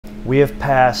We have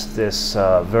passed this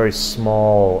very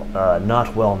small,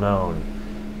 not well-known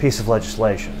piece of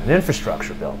legislation, an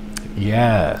infrastructure bill.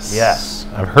 Yes. Yes.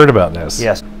 I've heard about this.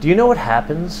 Yes. Do you know what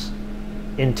happens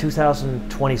in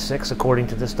 2026 according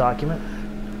to this document?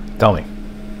 Tell me.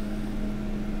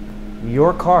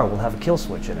 Your car will have a kill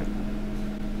switch in it.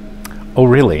 Oh,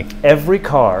 really? Every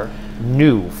car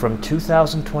new from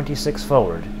 2026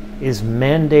 forward is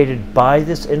mandated by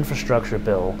this infrastructure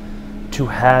bill to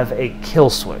have a kill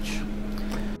switch.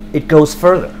 It goes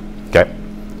further. Okay.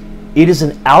 It is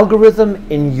an algorithm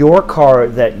in your car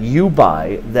that you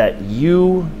buy, that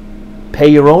you pay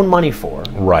your own money for.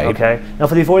 Right. Okay. Now,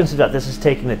 for the avoidance of doubt, this is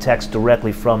taking the text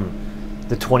directly from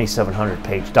the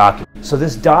 2,700-page document. So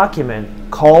this document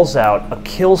calls out a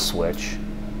kill switch.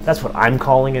 That's what I'm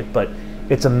calling it, but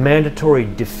it's a mandatory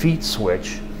defeat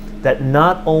switch that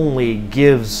not only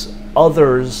gives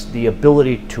others the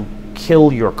ability to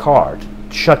kill your car,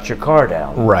 to shut your car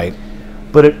down. Right.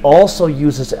 But it also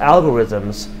uses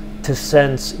algorithms to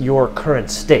sense your current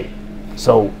state.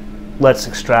 So let's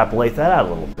extrapolate that out a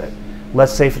little bit.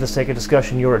 Let's say, for the sake of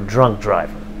discussion, you're a drunk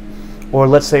driver. Or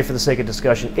let's say, for the sake of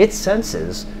discussion, it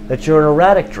senses that you're an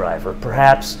erratic driver.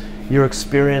 Perhaps you're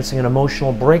experiencing an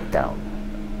emotional breakdown.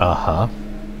 Uh-huh.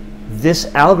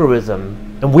 This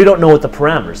algorithm, and we don't know what the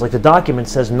parameters, like the document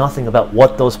says nothing about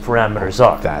what those parameters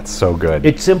are. That's so good.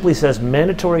 It simply says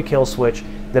mandatory kill switch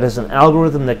that is an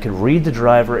algorithm that can read the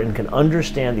driver and can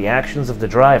understand the actions of the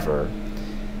driver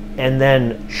and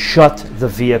then shut the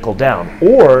vehicle down,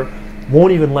 or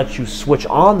won't even let you switch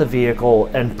on the vehicle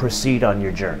and proceed on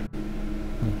your journey.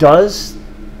 Does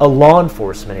a law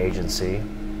enforcement agency,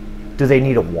 do they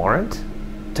need a warrant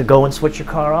to go and switch your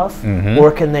car off? Mm-hmm.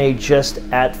 Or can they just,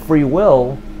 at free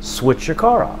will, switch your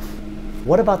car off?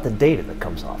 What about the data that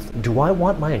comes off? Do I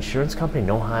want my insurance company to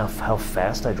know how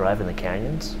fast I drive in the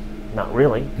canyons? Not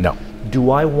really. No.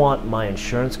 Do I want my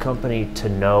insurance company to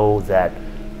know that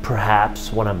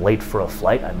perhaps when I'm late for a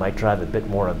flight, I might drive a bit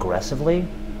more aggressively?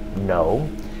 No.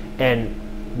 And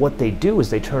what they do is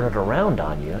they turn it around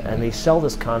on you and they sell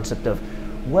this concept of,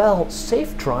 well,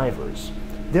 safe drivers,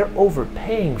 they're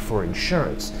overpaying for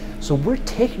insurance. So we're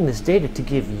taking this data to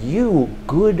give you,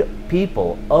 good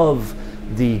people of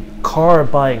the car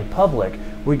buying public,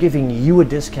 we're giving you a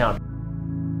discount.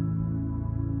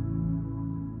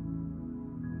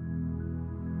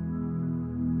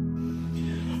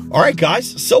 All right, guys,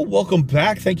 so welcome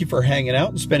back. Thank you for hanging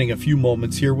out and spending a few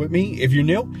moments here with me. If you're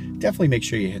new, definitely make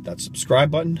sure you hit that subscribe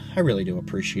button. I really do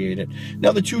appreciate it.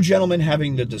 Now, the two gentlemen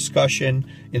having the discussion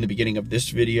in the beginning of this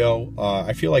video,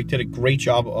 I feel like did a great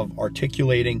job of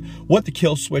articulating what the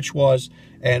kill switch was,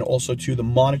 and also to the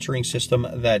monitoring system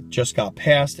that just got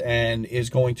passed and is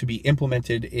going to be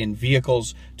implemented in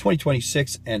vehicles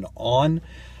 2026 and on.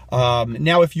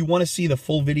 Now, if you want to see the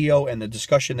full video and the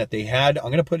discussion that they had, I'm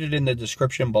going to put it in the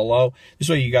description below. This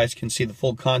way you guys can see the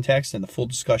full context and the full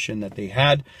discussion that they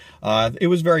had. It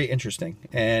was very interesting.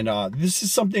 And this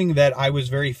is something that I was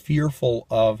very fearful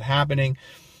of happening.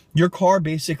 Your car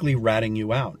basically ratting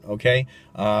you out, okay?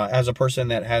 As a person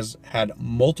that has had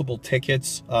multiple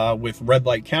tickets with red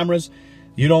light cameras,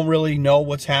 you don't really know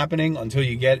what's happening until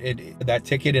you get that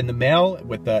ticket in the mail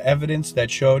with the evidence that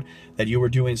showed that you were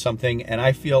doing something. And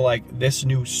I feel like this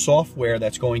new software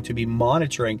that's going to be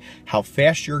monitoring how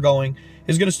fast you're going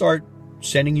is going to start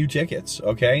sending you tickets,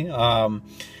 okay?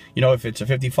 You know, if it's a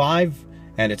 55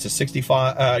 and it's a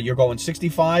 65, you're going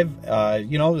 65,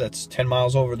 you know, that's 10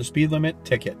 miles over the speed limit,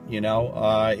 ticket, you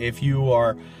know? If you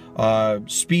are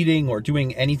speeding or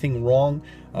doing anything wrong,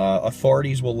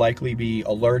 authorities will likely be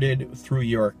alerted through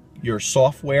your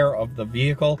software of the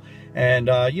vehicle, and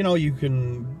you know,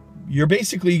 you're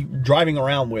basically driving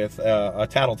around with a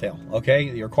tattletale, okay?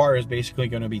 Your car is basically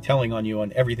going to be telling on you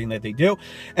on everything that they do,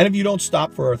 and if you don't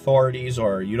stop for authorities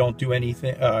or you don't do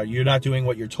anything, you're not doing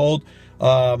what you're told,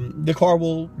 the car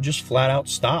will just flat out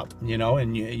stop, you know,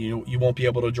 and you won't be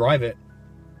able to drive it.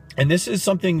 And this is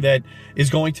something that is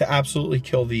going to absolutely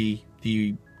kill the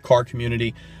car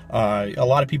community. A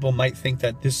lot of people might think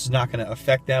that this is not going to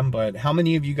affect them, but how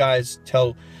many of you guys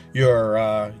tell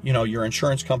your you know, your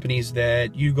insurance companies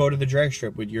that you go to the drag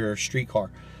strip with your street car?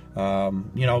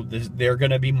 You know, they're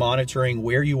going to be monitoring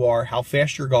where you are, how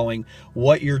fast you're going,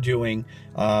 what you're doing,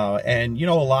 and you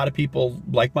know, a lot of people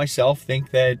like myself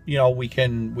think that, you know, we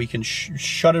can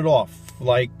shut it off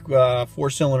like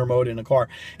 4-cylinder mode in a car.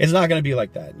 It's not going to be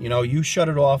like that. You know, you shut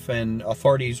it off and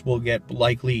authorities will get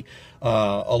likely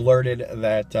alerted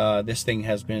that this thing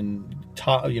has been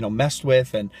you know, messed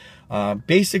with, and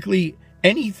basically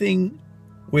anything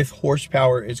with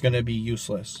horsepower is going to be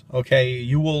useless. Okay,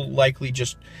 you will likely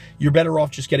you're better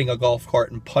off just getting a golf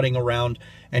cart and putting around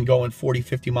and going 40,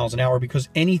 50 miles an hour, because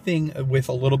anything with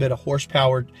a little bit of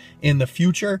horsepower in the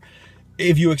future,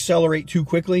 if you accelerate too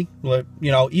quickly,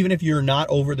 you know, even if you're not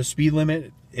over the speed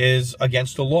limit, is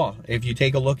against the law. If you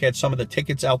take a look at some of the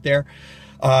tickets out there,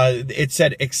 it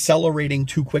said accelerating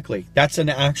too quickly. That's an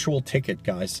actual ticket,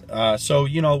 guys. So,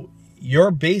 you know,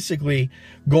 you're basically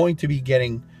going to be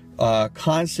getting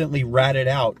constantly ratted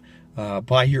out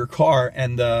by your car.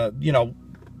 And, you know,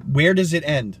 where does it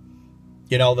end?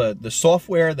 You know, the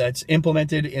software that's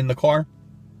implemented in the car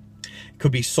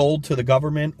could be sold to the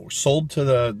government or sold to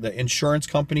the insurance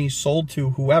company, sold to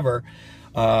whoever,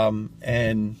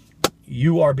 and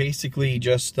you are basically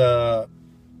just, I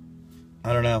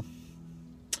don't know.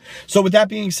 So with that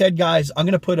being said, guys, I'm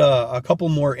going to put a couple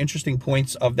more interesting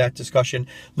points of that discussion.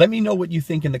 Let me know what you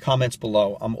think in the comments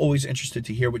below. I'm always interested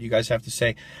to hear what you guys have to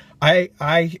say.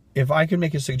 If I could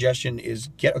make a suggestion, is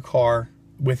get a car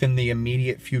within the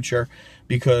immediate future,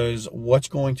 because what's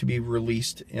going to be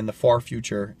released in the far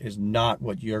future is not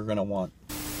what you're going to want.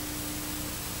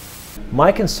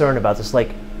 My concern about this,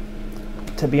 like,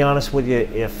 to be honest with you,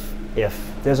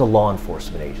 if there's a law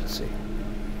enforcement agency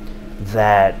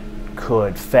that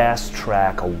could fast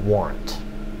track a warrant,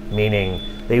 meaning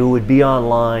they would be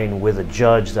online with a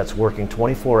judge that's working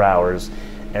 24 hours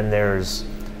and there's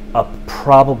a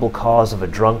probable cause of a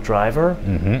drunk driver,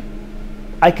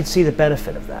 I could see the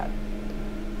benefit of that.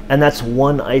 And that's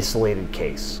one isolated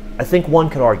case. I think one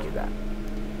could argue that.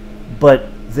 But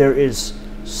there is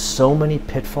so many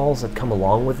pitfalls that come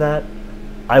along with that.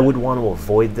 I would want to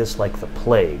avoid this like the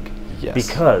plague. Yes.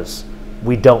 Because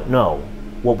we don't know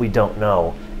what we don't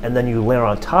know. And then you layer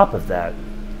on top of that,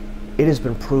 it has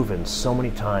been proven so many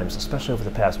times, especially over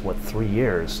the past, 3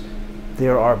 years,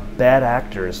 there are bad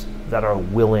actors that are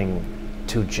willing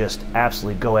to just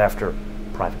absolutely go after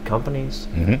private companies,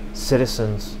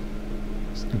 citizens,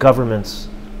 governments.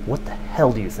 What the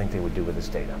hell do you think they would do with this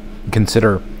data?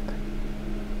 Consider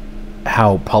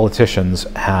how politicians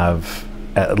have,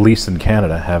 at least in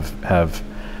Canada, have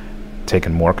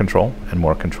taken more control and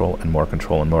more control and more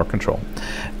control and more control.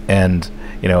 And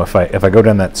you know, if I go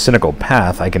down that cynical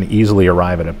path, I can easily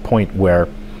arrive at a point where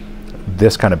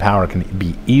this kind of power can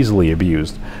be easily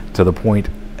abused, to the point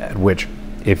at which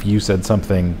if you said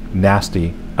something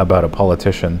nasty about a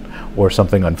politician or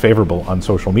something unfavorable on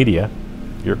social media,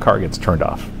 your car gets turned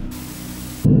off.